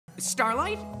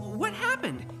Starlight, what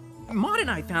happened? Maud and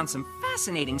I found some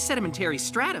fascinating sedimentary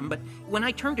stratum, but when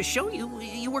I turned to show you,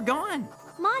 you were gone.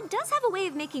 Maud does have a way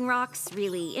of making rocks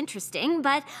really interesting,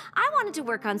 but I wanted to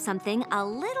work on something a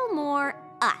little more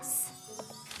us.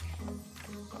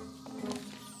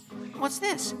 What's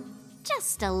this?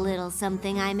 Just a little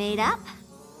something I made up.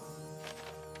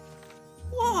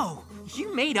 Whoa!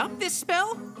 You made up this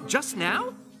spell? Just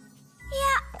now?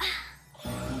 Yeah.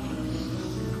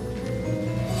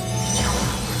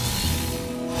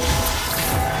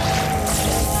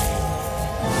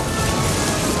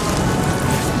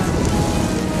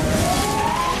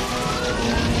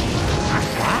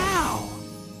 Wow!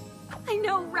 I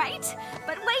know, right?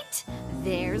 But wait,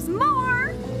 there's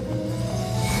more.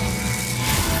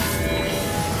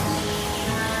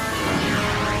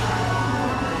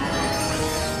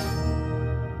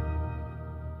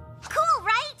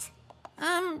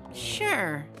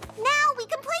 Sure. Now we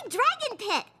can play Dragon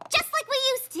Pit, just like we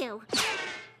used to.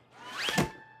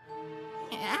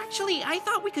 Actually, I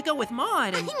thought we could go with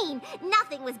Maud and... I mean,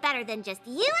 nothing was better than just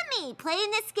you and me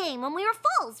playing this game when we were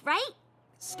fools, right?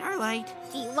 Starlight.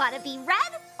 Do you want to be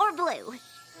red or blue?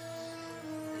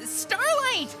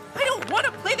 Starlight! I don't want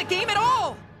to play the game at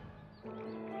all!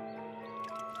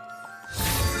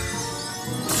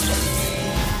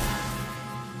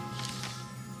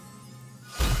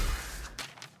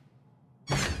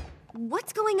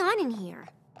 What's going on in here?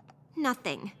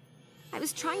 Nothing. I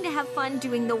was trying to have fun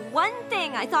doing the one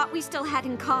thing I thought we still had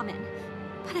in common.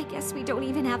 But I guess we don't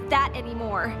even have that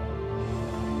anymore.